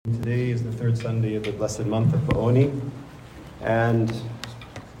Today is the third Sunday of the blessed month of Ba'oni, and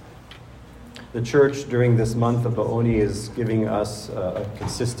the Church during this month of Ba'oni is giving us a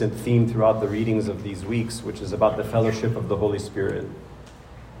consistent theme throughout the readings of these weeks, which is about the fellowship of the Holy Spirit.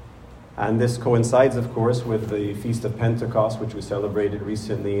 And this coincides, of course, with the Feast of Pentecost, which we celebrated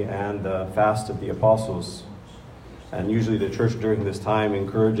recently, and the Fast of the Apostles. And usually the Church during this time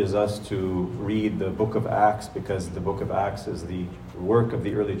encourages us to read the book of Acts, because the book of Acts is the work of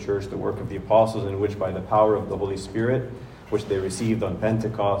the early Church, the work of the Apostles, in which by the power of the Holy Spirit, which they received on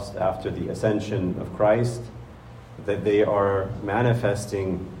Pentecost after the ascension of Christ, that they are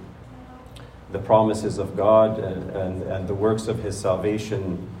manifesting the promises of God and the works of His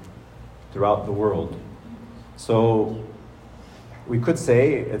salvation throughout the world. So we could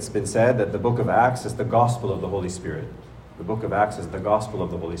say, it's been said, that the book of Acts is the gospel of the Holy Spirit. The book of Acts is the gospel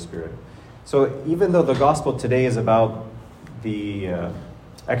of the Holy Spirit. So even though the gospel today is about the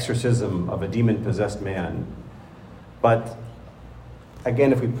exorcism of a demon-possessed man, but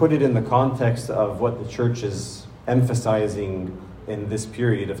again, if we put it in the context of what the Church is emphasizing in this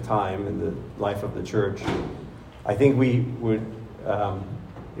period of time in the life of the Church, I think it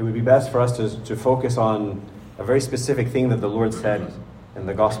would be best for us to focus on a very specific thing that the Lord said in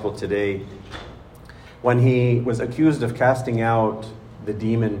the gospel today when He was accused of casting out the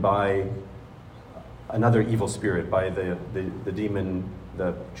demon by another evil spirit, by the demon,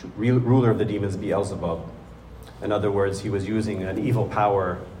 the ruler of the demons, Beelzebub. In other words, he was using an evil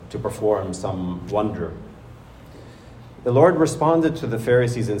power to perform some wonder. The Lord responded to the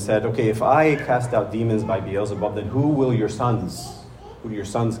Pharisees and said, okay, if I cast out demons by Beelzebub, then who will your sons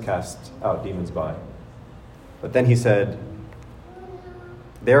cast out demons by? But then He said,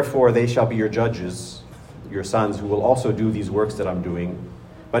 therefore they shall be your judges, your sons, who will also do these works that I'm doing.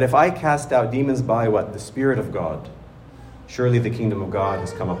 But if I cast out demons by what? The Spirit of God, surely the kingdom of God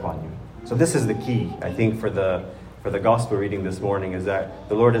has come upon you. So this is the key, I think, for the gospel reading this morning, is that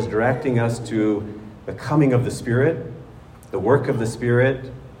the Lord is directing us to the coming of the Spirit, the work of the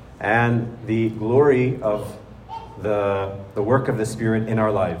Spirit, and the glory of the work of the Spirit in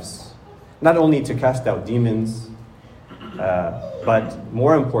our lives. Not only to cast out demons, but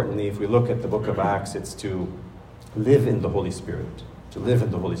more importantly, if we look at the book of Acts, it's to live in the Holy Spirit. To live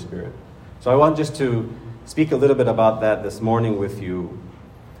in the Holy Spirit. So I want just to speak a little bit about that this morning with you.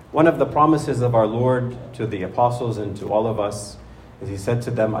 One of the promises of our Lord to the apostles and to all of us is He said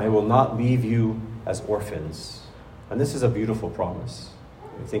to them, I will not leave you as orphans. And this is a beautiful promise.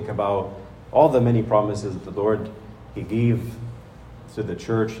 You think about all the many promises the Lord He gave to the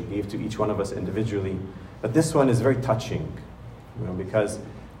church, He gave to each one of us individually. But this one is very touching, because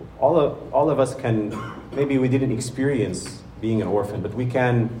all of us can, maybe we didn't experience being an orphan, but we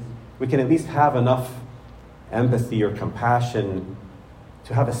can at least have enough empathy or compassion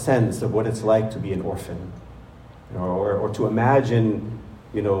to have a sense of what it's like to be an orphan, or to imagine,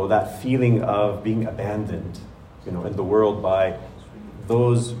 that feeling of being abandoned, in the world by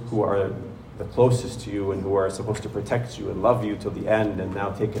those who are the closest to you and who are supposed to protect you and love you till the end, and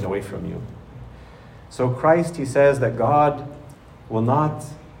now taken away from you. So Christ, He says that God will not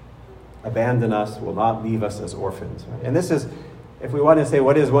abandon us, will not leave us as orphans. Right? And this is, if we want to say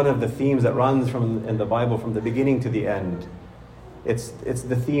what is one of the themes that runs in the Bible from the beginning to the end, it's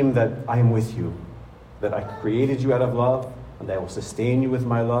the theme that I am with you, that I created you out of love, and I will sustain you with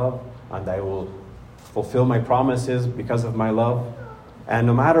my love, and I will fulfill my promises because of my love. And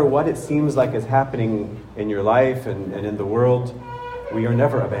no matter what it seems like is happening in your life and in the world, we are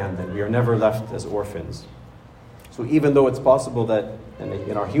never abandoned. We are never left as orphans. So even though it's possible that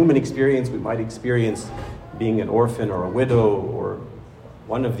in our human experience, we might experience being an orphan or a widow or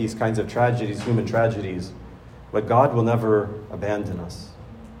one of these kinds of tragedies, human tragedies, but God will never abandon us.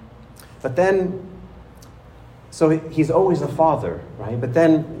 But then, so He's always a father, right? But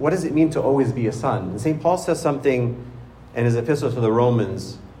then what does it mean to always be a son? And St. Paul says something in his epistle to the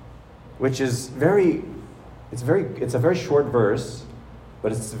Romans, which is it's a very short verse,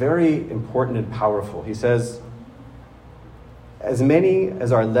 but it's very important and powerful. He says, as many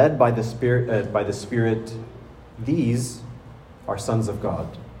as are led by the Spirit, these are sons of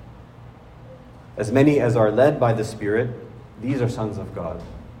God. As many as are led by the Spirit, these are sons of God.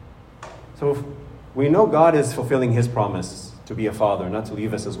 So we know God is fulfilling His promise to be a father, not to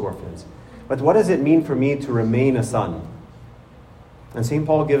leave us as orphans. But what does it mean for me to remain a son? And St.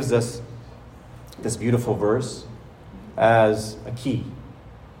 Paul gives us this beautiful verse as a key.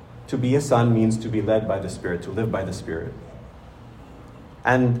 To be a son means to be led by the Spirit, to live by the Spirit.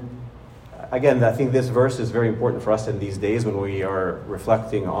 And again, I think this verse is very important for us in these days when we are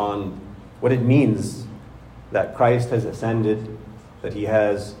reflecting on what it means that Christ has ascended, that He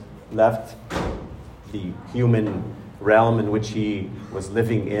has left the human realm in which he was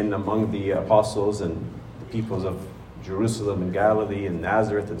living in among the apostles and the peoples of Jerusalem and Galilee and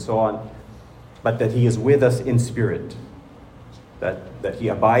Nazareth and so on, but that he is with us in spirit, that he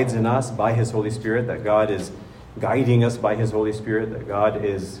abides in us by his Holy Spirit, that God is guiding us by his Holy Spirit, that God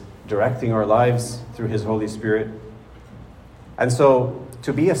is directing our lives through his Holy Spirit. And so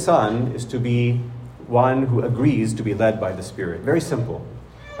to be a son is to be one who agrees to be led by the Spirit. Very simple.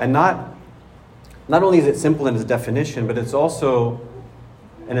 And not only is it simple in its definition, but it's also,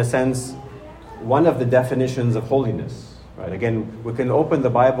 in a sense, one of the definitions of holiness. Right? Again, we can open the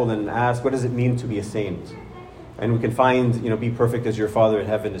Bible and ask, what does it mean to be a saint? And we can find, be perfect as your Father in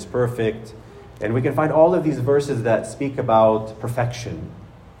heaven is perfect. And we can find all of these verses that speak about perfection.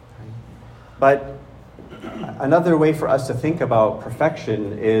 But another way for us to think about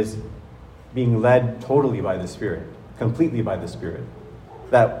perfection is being led totally by the Spirit, completely by the Spirit.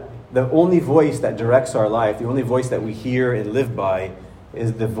 That the only voice that directs our life, the only voice that we hear and live by,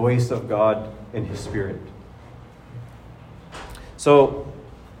 is the voice of God in his Spirit. So,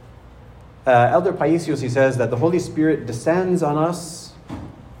 Elder Paisios, he says that the Holy Spirit descends on us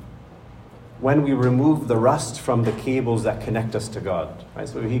when we remove the rust from the cables that connect us to God. Right?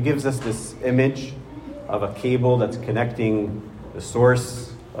 So he gives us this image of a cable that's connecting the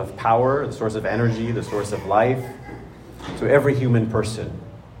source of power, the source of energy, the source of life to every human person.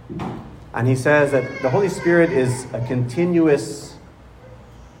 And he says that the Holy Spirit is a continuous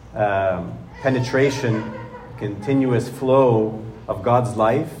penetration, continuous flow of God's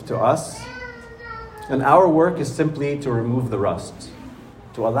life to us. And our work is simply to remove the rust,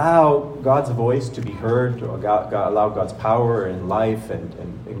 to allow God's voice to be heard, to allow God's power and life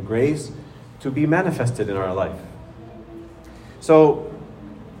and grace to be manifested in our life. So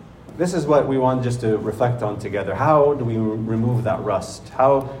this is what we want just to reflect on together. How do we remove that rust?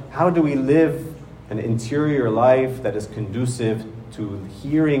 How do we live an interior life that is conducive to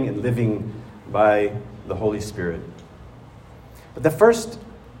hearing and living by the Holy Spirit? But the first,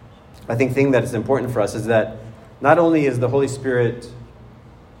 I think, thing that is important for us is that not only is the Holy Spirit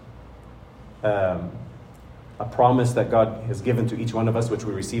a promise that God has given to each one of us, which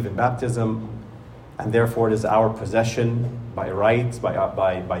we receive in baptism, and therefore it is our possession by rights,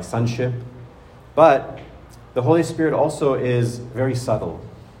 by sonship. But the Holy Spirit also is very subtle,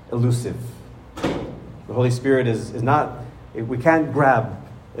 elusive. The Holy Spirit is not, we can't grab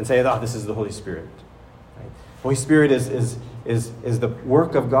and say, this is the Holy Spirit. Right? The Holy Spirit is the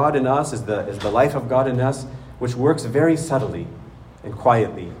work of God in us, is the life of God in us, which works very subtly and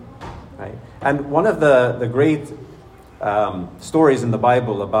quietly. Right? And one of the great stories in the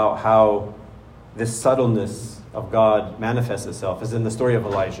Bible about how this subtleness of God manifests itself is in the story of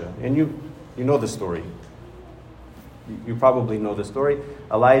Elijah. And you know the story. You probably know the story.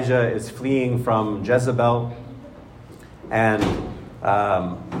 Elijah is fleeing from Jezebel, and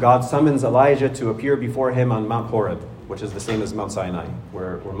God summons Elijah to appear before him on Mount Horeb, which is the same as Mount Sinai,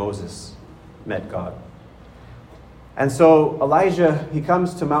 where Moses met God. And so Elijah, he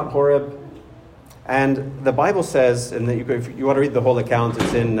comes to Mount Horeb, and the Bible says, and if you want to read the whole account,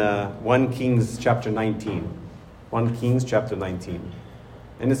 it's in 1 Kings chapter 19. 1 Kings chapter 19.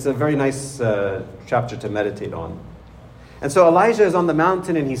 And it's a very nice chapter to meditate on. And so Elijah is on the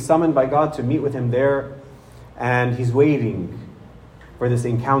mountain, and he's summoned by God to meet with him there, and he's waiting for this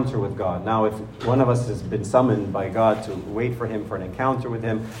encounter with God. Now, if one of us has been summoned by God to wait for him for an encounter with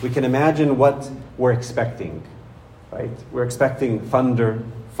him, we can imagine what we're expecting. Right? We're expecting thunder,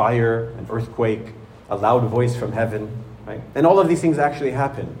 fire, an earthquake, a loud voice from heaven, right? And all of these things actually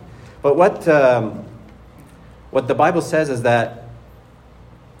happen. But what the Bible says is that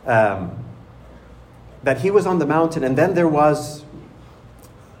he was on the mountain, and then there was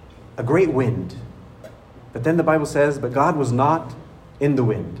a great wind. But then the Bible says, but God was not in the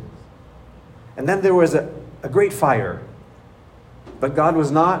wind. And then there was a great fire, but God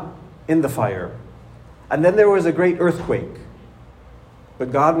was not in the fire. And then there was a great earthquake,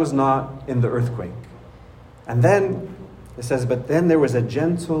 but God was not in the earthquake. And then it says, but then there was a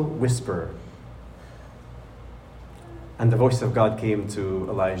gentle whisper. And the voice of God came to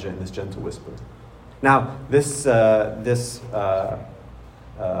Elijah in this gentle whisper. Now, this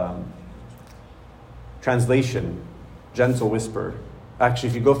translation, gentle whisper, actually,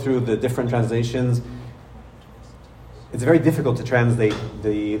 if you go through the different translations, it's very difficult to translate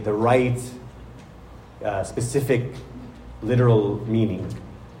the right specific literal meaning.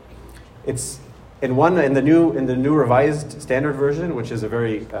 It's in the new Revised Standard Version, which is a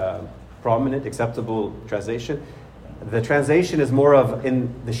very prominent, acceptable translation. The translation is more of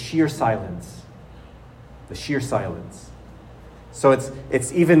in the sheer silence. The sheer silence. So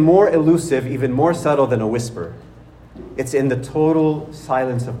it's even more elusive, even more subtle than a whisper. It's in the total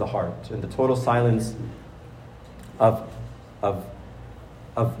silence of the heart, in the total silence of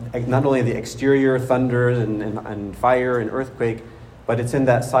not only the exterior thunder and fire and earthquake, but it's in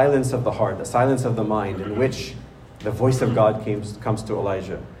that silence of the heart, the silence of the mind, in which the voice of God comes to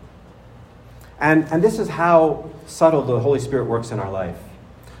Elijah. And this is how subtle the Holy Spirit works in our life.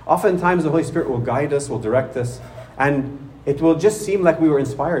 Oftentimes the Holy Spirit will guide us, will direct us, and it will just seem like we were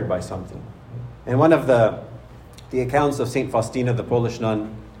inspired by something. In one of the accounts of St. Faustina, the Polish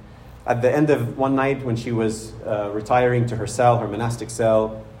nun, at the end of one night when she was retiring to her cell, her monastic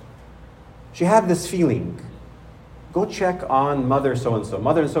cell, she had this feeling. Go check on Mother so-and-so.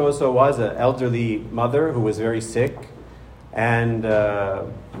 Mother so-and-so was an elderly mother who was very sick. And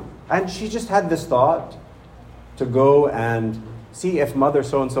she just had this thought to go and see if Mother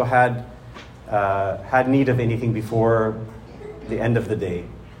so-and-so had need of anything before the end of the day.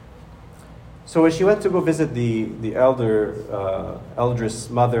 So as she went to go visit the eldress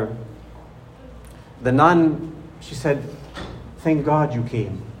mother, the nun, she said, "Thank God you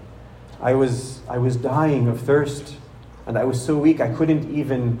came. I was dying of thirst, and I was so weak I couldn't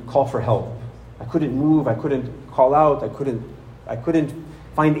even call for help. I couldn't move. I couldn't call out. I couldn't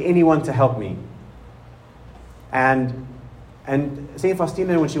find anyone to help me." And Saint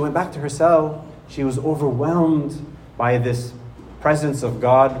Faustina, when she went back to her cell, she was overwhelmed by this presence of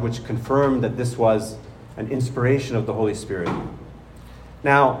God, which confirmed that this was an inspiration of the Holy Spirit.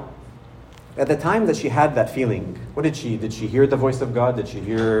 Now, at the time that she had that feeling, what did she hear the voice of God? Did she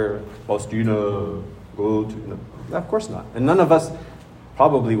hear, "Faustina, go to..." No, of course not. And none of us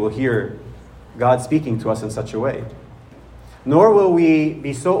probably will hear God speaking to us in such a way. Nor will we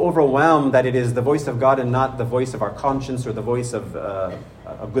be so overwhelmed that it is the voice of God and not the voice of our conscience or the voice of a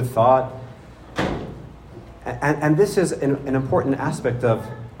good thought. And this is an important aspect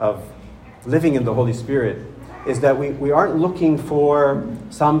of living in the Holy Spirit, is that we aren't looking for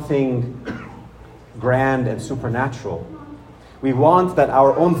something grand and supernatural. We want that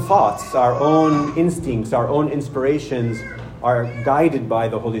our own thoughts, our own instincts, our own inspirations are guided by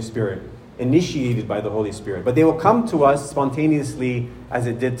the Holy Spirit, initiated by the Holy Spirit. But they will come to us spontaneously as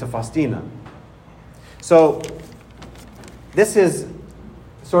it did to Faustina. So this is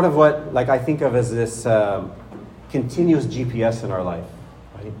sort of what I think of as this continuous GPS in our life.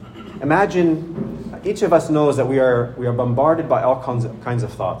 Right? Imagine each of us knows that we are bombarded by all kinds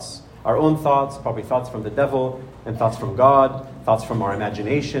of thoughts. Our own thoughts, probably thoughts from the devil, and thoughts from God, thoughts from our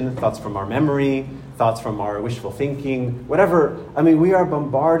imagination, thoughts from our memory, thoughts from our wishful thinking, whatever. I mean, we are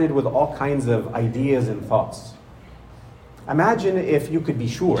bombarded with all kinds of ideas and thoughts. Imagine if you could be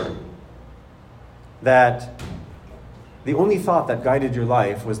sure that the only thought that guided your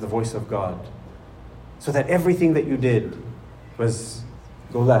life was the voice of God. So that everything that you did was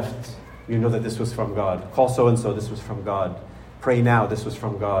go left. You know that this was from God. Call so-and-so, this was from God. Pray now, this was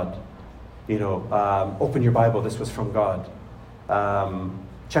from God. Open your Bible, this was from God.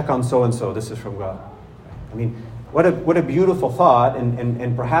 Check on so-and-so, this is from God. I mean, what a beautiful thought,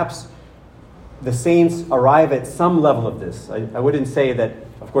 and perhaps the saints arrive at some level of this. I wouldn't say that,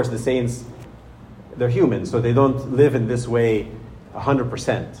 of course, the saints, they're human, so they don't live in this way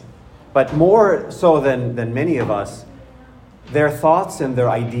 100%. But more so than many of us, their thoughts and their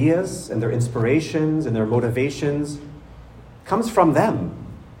ideas and their inspirations and their motivations comes from them.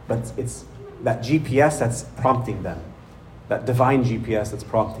 But it's that GPS that's prompting them, that divine GPS that's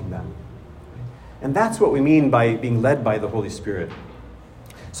prompting them. And that's what we mean by being led by the Holy Spirit.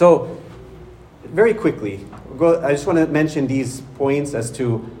 So, very quickly, I just want to mention these points as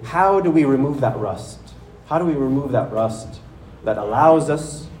to how do we remove that rust? How do we remove that rust that allows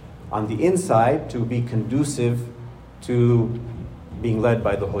us on the inside to be conducive to being led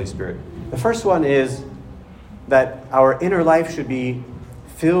by the Holy Spirit? The first one is that our inner life should be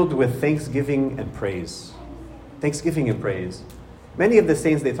filled with thanksgiving and praise. Thanksgiving and praise. Many of the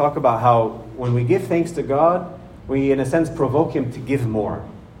saints, they talk about how when we give thanks to God, we in a sense provoke Him to give more.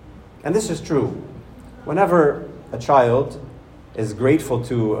 And this is true. Whenever a child is grateful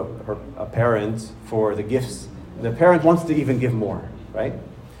to a parent for the gifts, the parent wants to even give more, right?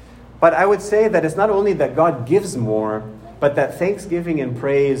 But I would say that it's not only that God gives more, but that thanksgiving and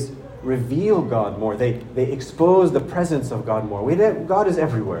praise reveal God more. They expose the presence of God more. God is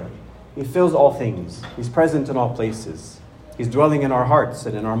everywhere. He fills all things. He's present in all places. He's dwelling in our hearts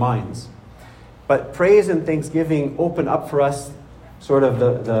and in our minds. But praise and thanksgiving open up for us sort of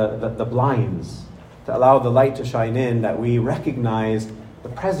the blinds to allow the light to shine in, that we recognize the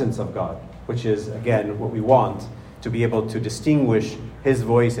presence of God, which is, again, what we want, to be able to distinguish His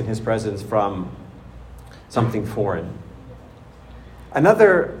voice and His presence from something foreign.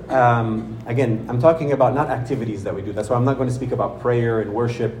 Another, again, I'm talking about not activities that we do. That's why I'm not going to speak about prayer and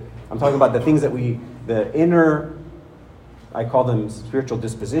worship. I'm talking about the things that the inner, I call them spiritual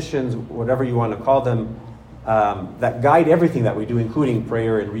dispositions, whatever you want to call them, that guide everything that we do, including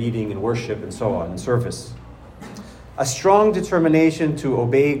prayer and reading and worship and so on, and service. A strong determination to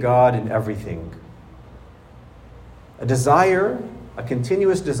obey God in everything. A desire, a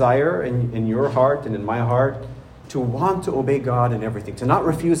continuous desire in your heart and in my heart to want to obey God in everything, to not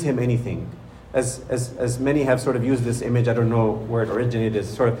refuse Him anything. As many have sort of used this image, I don't know where it originated, is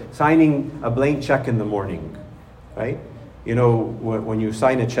sort of signing a blank check in the morning, right? You know, when you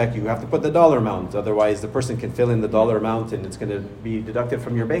sign a check, you have to put the dollar amount. Otherwise, the person can fill in the dollar amount and it's going to be deducted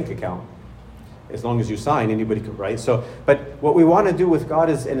from your bank account. As long as you sign, anybody could write. So, but what we want to do with God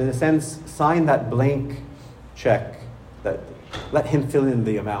is, in a sense, sign that blank check. That let Him fill in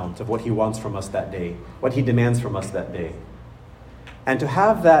the amount of what He wants from us that day, what He demands from us that day. And to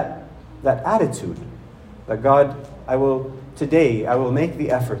have that attitude that God, I will make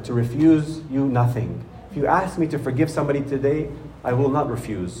the effort to refuse you nothing. If you ask me to forgive somebody today, I will not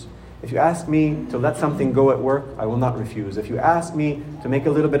refuse. If you ask me to let something go at work, I will not refuse. If you ask me to make a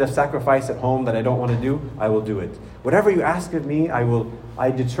little bit of sacrifice at home that I don't want to do, I will do it. Whatever you ask of me,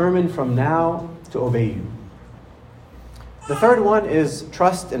 I determine from now to obey you. The third one is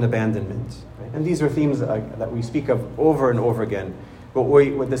trust and abandonment. Right? And these are themes that we speak of over and over again. But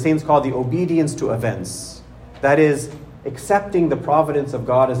what the saints call the obedience to events. That is, accepting the providence of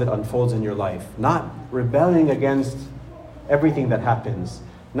God as it unfolds in your life. Not rebelling against everything that happens.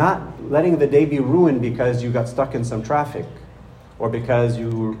 Not letting the day be ruined because you got stuck in some traffic. Or because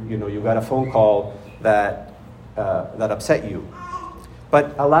you got a phone call that upset you.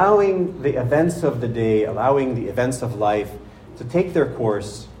 But allowing the events of the day, allowing the events of life to take their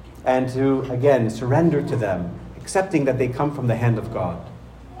course and to, again, surrender to them, accepting that they come from the hand of God.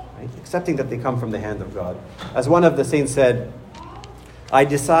 Right? Accepting that they come from the hand of God. As one of the saints said, I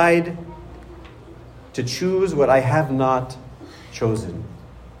decide to choose what I have not chosen.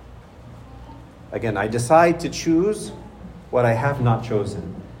 Again, I decide to choose what I have not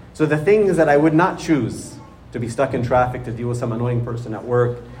chosen. So the things that I would not choose, to be stuck in traffic, to deal with some annoying person at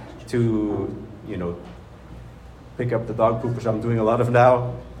work, to, pick up the dog poop, which I'm doing a lot of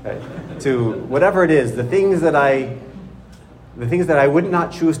now, to whatever it is, the things that I would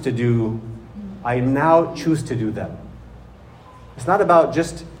not choose to do, I now choose to do them. It's not about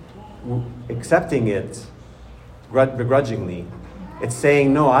just accepting it begrudgingly. It's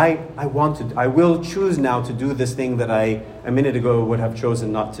saying, no, I will choose now to do this thing that I, a minute ago, would have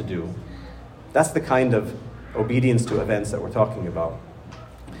chosen not to do. That's the kind of obedience to events that we're talking about.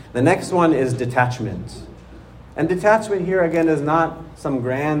 The next one is detachment. And detachment here, again, is not some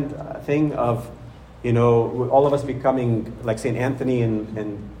grand thing of, all of us becoming like St. Anthony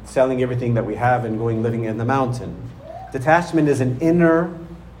and selling everything that we have and living in the mountain. Detachment is an inner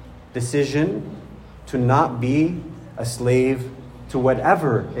decision to not be a slave to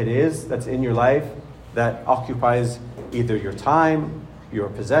whatever it is that's in your life that occupies either your time, your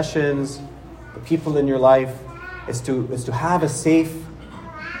possessions, the people in your life. Is to have a safe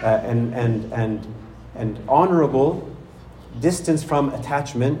and honorable distance from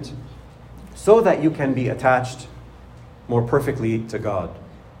attachment, so that you can be attached more perfectly to God.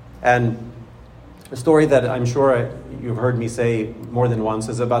 And a story that I'm sure you've heard me say more than once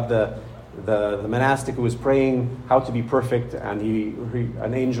is about the monastic who was praying how to be perfect, and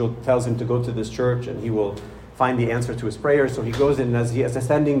an angel tells him to go to this church and he will find the answer to his prayers. So he goes in, and as he is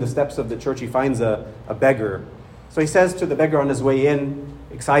ascending the steps of the church, he finds a beggar. So he says to the beggar on his way in,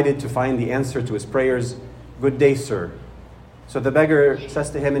 excited to find the answer to his prayers, "Good day, sir." So the beggar says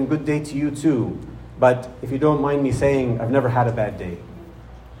to him, "And good day to you too. But if you don't mind me saying, I've never had a bad day."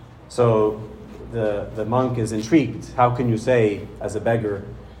 So the monk is intrigued. How can you say, as a beggar,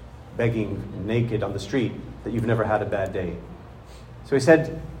 begging naked on the street, that you've never had a bad day? So he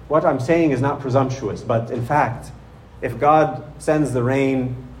said, what I'm saying is not presumptuous, but in fact, if God sends the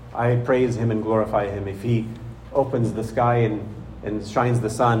rain, I praise Him and glorify Him. If He opens the sky and shines the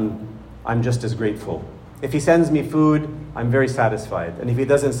sun, I'm just as grateful. If He sends me food, I'm very satisfied. And if He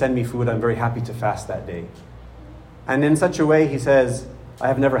doesn't send me food, I'm very happy to fast that day. And in such a way, he says, I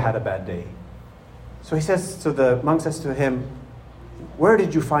have never had a bad day. So the monk says to him, where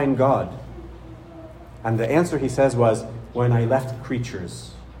did you find God? And the answer, he says, was, when I left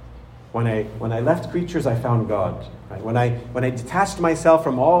creatures. When I left creatures, I found God. Right? When I detached myself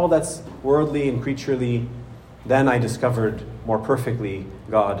from all that's worldly and creaturely, then I discovered more perfectly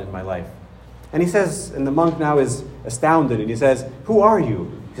God in my life. And he says, and the monk now is astounded, and he says, who are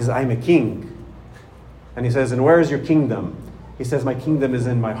you? He says, I'm a king. And he says, and where is your kingdom? He says, my kingdom is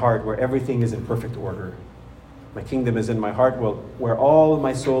in my heart where everything is in perfect order. My kingdom is in my heart where all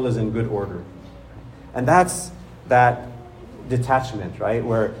my soul is in good order. And that's that detachment, right?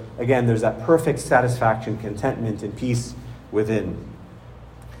 Where, again, there's that perfect satisfaction, contentment, and peace within.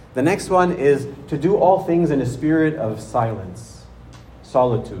 The next one is to do all things in a spirit of silence,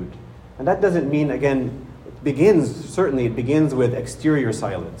 solitude. And that doesn't mean, again, it begins with exterior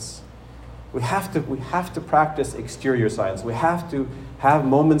silence. We have to practice exterior silence. We have to have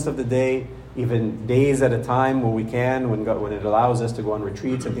moments of the day, even days at a time where we can, when it allows us to go on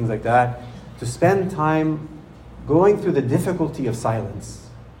retreats and things like that, to spend time going through the difficulty of silence.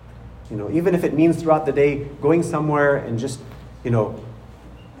 Even if it means throughout the day going somewhere and just,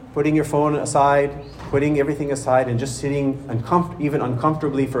 putting your phone aside, putting everything aside, and just sitting even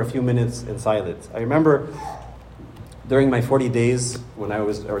uncomfortably for a few minutes in silence. I remember during my 40 days when I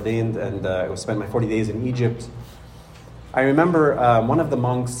was ordained and I spent my 40 days in Egypt, I remember one of the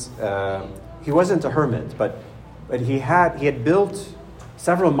monks, he wasn't a hermit, but he had built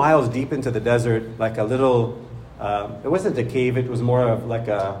several miles deep into the desert, like a little, it wasn't a cave, it was more of like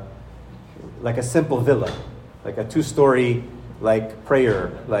a simple villa, like a 2-story, prayer,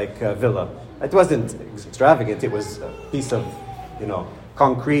 villa. It wasn't extravagant, it was a piece of,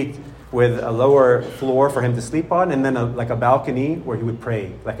 concrete with a lower floor for him to sleep on, and then a balcony where he would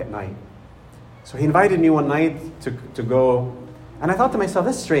pray, at night. So he invited me one night to go, and I thought to myself,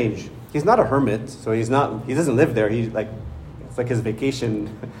 that's strange. He's not a hermit, so he doesn't live there. It's like his vacation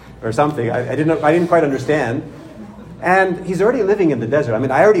or something. I didn't quite understand. And he's already living in the desert. I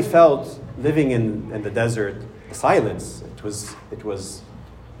mean, I already felt living in the desert, the silence. It was,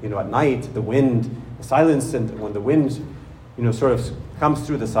 at night, the wind, the silence, and when the wind, sort of comes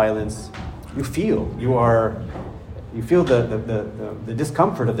through the silence, you feel the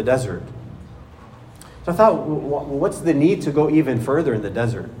discomfort of the desert. So I thought, what's the need to go even further in the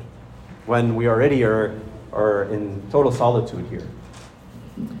desert when we already are in total solitude here?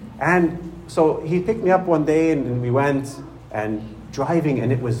 And so he picked me up one day and we went and driving,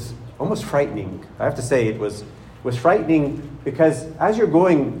 and it was almost frightening. I have to say it was frightening because as you're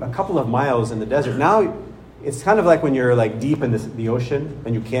going a couple of miles in the desert, now it's kind of like when you're deep in the ocean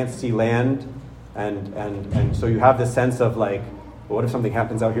and you can't see land, and so you have this sense of well, what if something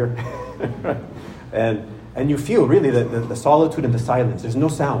happens out here? And you feel really the solitude and the silence. There's no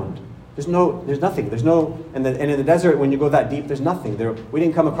sound. There's nothing. And in the desert, when you go that deep, there's nothing. We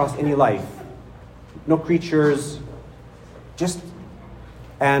didn't come across any life. No creatures.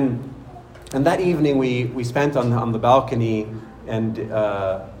 And that evening we spent on the balcony and,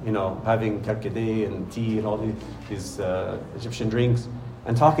 having karkadeh and tea and all these Egyptian drinks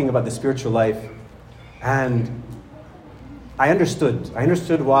and talking about the spiritual life. And I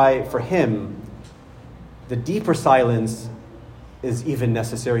understood why, for him, the deeper silence is even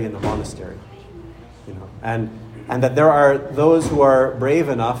necessary in the monastery, and that there are those who are brave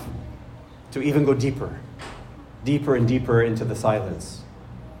enough to even go deeper and deeper into the silence,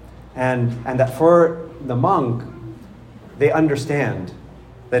 and that for the monk, they understand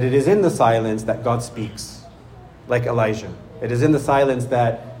that it is in the silence that God speaks, like Elijah. It is in the silence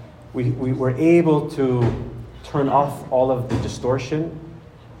that we were able to turn off all of the distortion,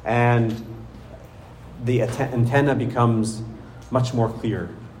 and the antenna becomes much more clear.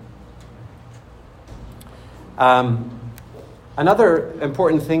 Another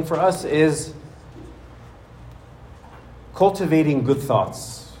important thing for us is cultivating good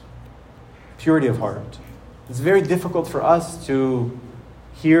thoughts, purity of heart. It's very difficult for us to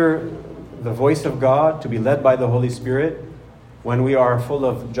hear the voice of God, to be led by the Holy Spirit, when we are full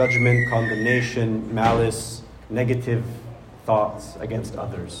of judgment, condemnation, malice, negative thoughts against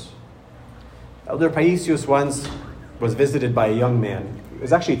others. Elder Paisius once was visited by a young man. He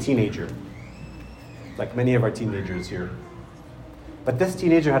was actually a teenager, like many of our teenagers here. But this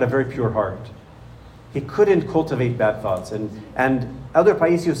teenager had a very pure heart. He couldn't cultivate bad thoughts. And Elder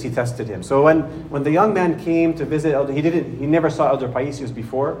Paisius, he tested him. So when the young man came to visit Elder, he never saw Elder Paisius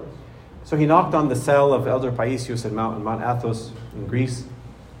before. So he knocked on the cell of Elder Paisius in Mount Athos in Greece.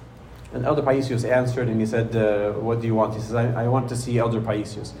 And Elder Paisius answered and he said, what do you want? He says, I want to see Elder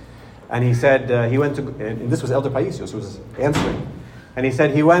Paisius. And he said he went to, and this was Elder Paisius who was answering. And he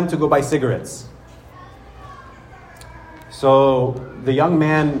said he went to go buy cigarettes. So the young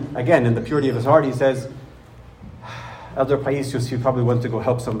man, again, in the purity of his heart, he says, Elder Paisius, he probably went to go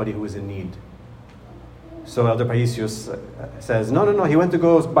help somebody who was in need. So Elder Paisius says, no, he went to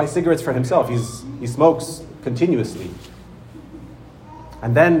go buy cigarettes for himself. He smokes continuously.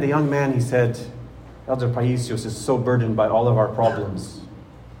 And then the young man, he said, Elder Paisius is so burdened by all of our problems.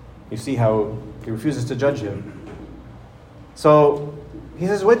 You see how he refuses to judge him. So he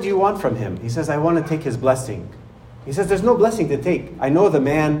says, what do you want from him? He says, I want to take his blessing. He says, there's no blessing to take. I know the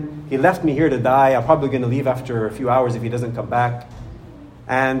man, he left me here to die. I'm probably going to leave after a few hours if he doesn't come back.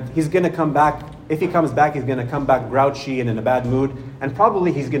 And he's going to come back. If he comes back, he's going to come back grouchy and in a bad mood. And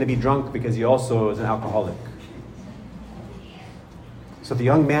probably he's going to be drunk because he also is an alcoholic. So the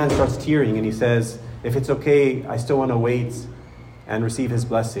young man starts tearing and he says, if it's okay, I still want to wait and receive his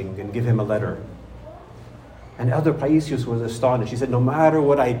blessing and give him a letter. And Elder Paisius was astonished. He said, no matter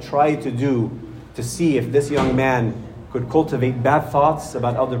what I tried to do to see if this young man could cultivate bad thoughts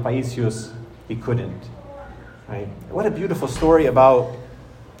about Elder Paisius, he couldn't. Right? What a beautiful story about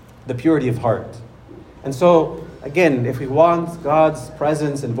the purity of heart. And so, again, if we want God's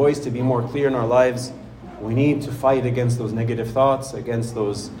presence and voice to be more clear in our lives, we need to fight against those negative thoughts, against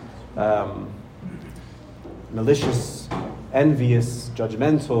those malicious, envious,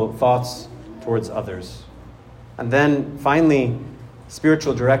 judgmental thoughts towards others. And then, finally,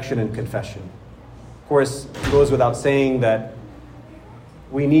 spiritual direction and confession. Of course, it goes without saying that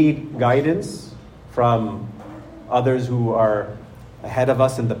we need guidance from others who are ahead of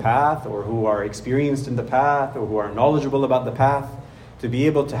us in the path, or who are experienced in the path, or who are knowledgeable about the path, to be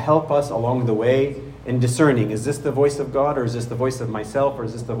able to help us along the way in discerning, is this the voice of God, or is this the voice of myself, or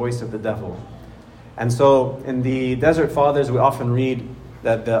is this the voice of the devil? And so in the Desert Fathers, we often read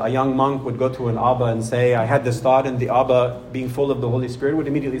that a young monk would go to an Abba and say, I had this thought, and the Abba, being full of the Holy Spirit, would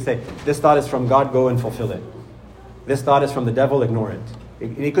immediately say, this thought is from God, go and fulfill it. This thought is from the devil, ignore it.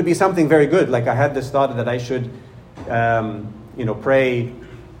 It could be something very good, like I had this thought that I should pray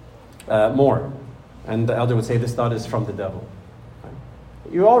more. And the elder would say, this thought is from the devil.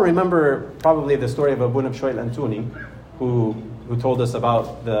 You all remember probably the story of Abuna Bishoy al-Antuni, who told us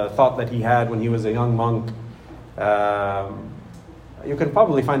about the thought that he had when he was a young monk. You can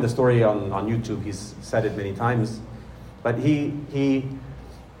probably find the story on YouTube. He's said it many times. But he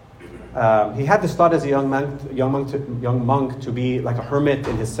had this thought as a young monk to be like a hermit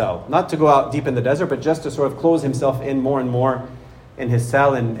in his cell. Not to go out deep in the desert, but just to sort of close himself in more and more in his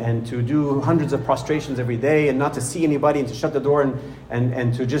cell and to do hundreds of prostrations every day and not to see anybody and to shut the door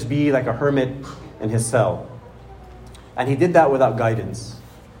and to just be like a hermit in his cell. And he did that without guidance.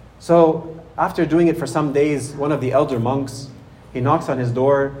 So after doing it for some days, one of the elder monks, he knocks on his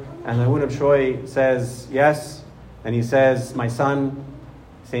door and the Abuna Bishoy says, yes. And he says, my son,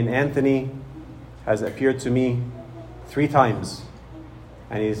 Saint Anthony, has appeared to me 3 times.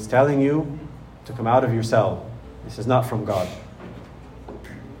 And he's telling you to come out of your cell. This is not from God.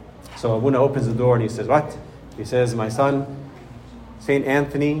 So Abuna opens the door and he says, what? He says, my son, Saint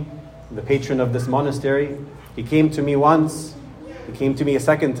Anthony, the patron of this monastery, he came to me once, he came to me a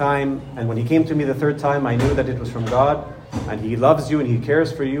second time, and when he came to me the 3rd time, I knew that it was from God, and he loves you and he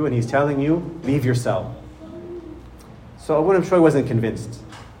cares for you, and he's telling you, leave your cell. So Abuna Bishoy wasn't convinced.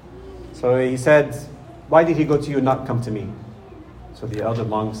 So he said, why did he go to you and not come to me? So the elder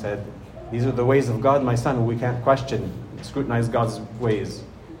monk said, these are the ways of God, my son, we can't question, scrutinize God's ways.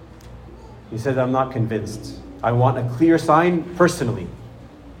 He said, I'm not convinced. I want a clear sign personally.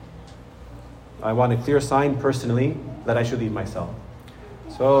 I want a clear sign personally that I should leave my cell.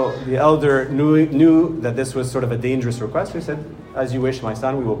 So the elder knew that this was sort of a dangerous request. He said, as you wish, my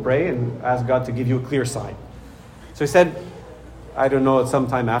son, we will pray and ask God to give you a clear sign. So he said, I don't know,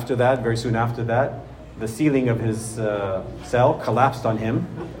 sometime after that, very soon after that, the ceiling of his cell collapsed on him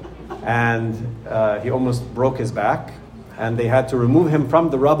and he almost broke his back, and they had to remove him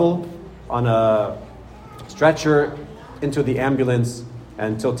from the rubble on a stretcher into the ambulance.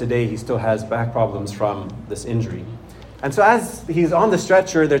 Until today, he still has back problems from this injury. And so as he's on the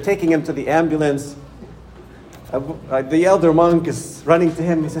stretcher, they're taking him to the ambulance. The elder monk is running to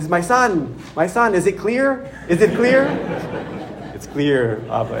him. He says, my son, is it clear? Is it clear? It's clear,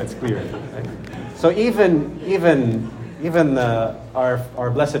 Abba, it's clear. Right? So even our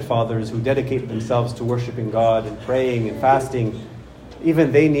blessed fathers who dedicate themselves to worshiping God and praying and fasting,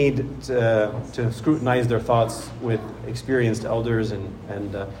 even they need to scrutinize their thoughts with experienced elders.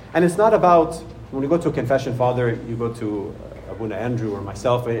 And it's not about, when you go to a confession father, you go to Abuna Andrew or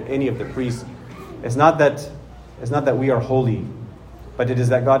myself, any of the priests, it's not that we are holy, but it is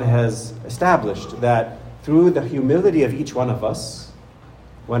that God has established that through the humility of each one of us,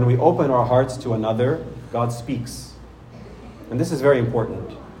 when we open our hearts to another, God speaks. And this is very important,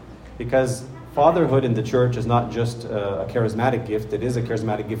 because fatherhood in the church is not just a charismatic gift. It is a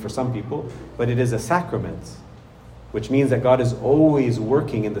charismatic gift for some people, but it is a sacrament, which means that God is always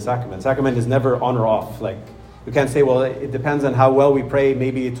working in the sacrament. Sacrament is never on or off. Like, you can't say, well, it depends on how well we pray.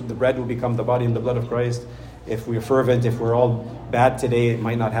 Maybe the bread will become the body and the blood of Christ. if we're fervent, if we're all bad today, it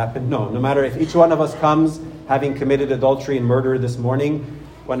might not happen. No matter if each one of us comes having committed adultery and murder this morning,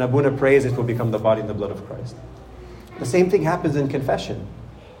 when Abuna prays, it will become the body and the blood of Christ. The same thing happens in confession.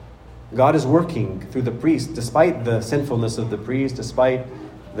 God is working through the priest, despite the sinfulness of the priest, despite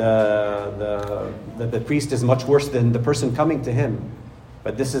the priest is much worse than the person coming to him.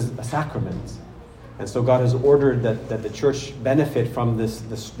 But this is a sacrament. And so God has ordered that the church benefit from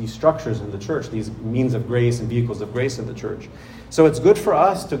these structures in the church, these means of grace and vehicles of grace in the church. So it's good for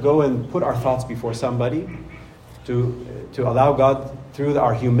us to go and put our thoughts before somebody, to allow God, through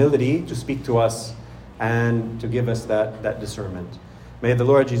our humility, to speak to us and to give us that discernment. May the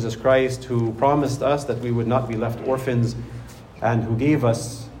Lord Jesus Christ, who promised us that we would not be left orphans, and who gave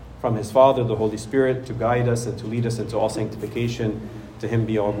us from his Father the Holy Spirit to guide us and to lead us into all sanctification, to him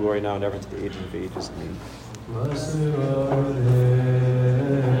be all glory now and ever to the ages of ages. Amen.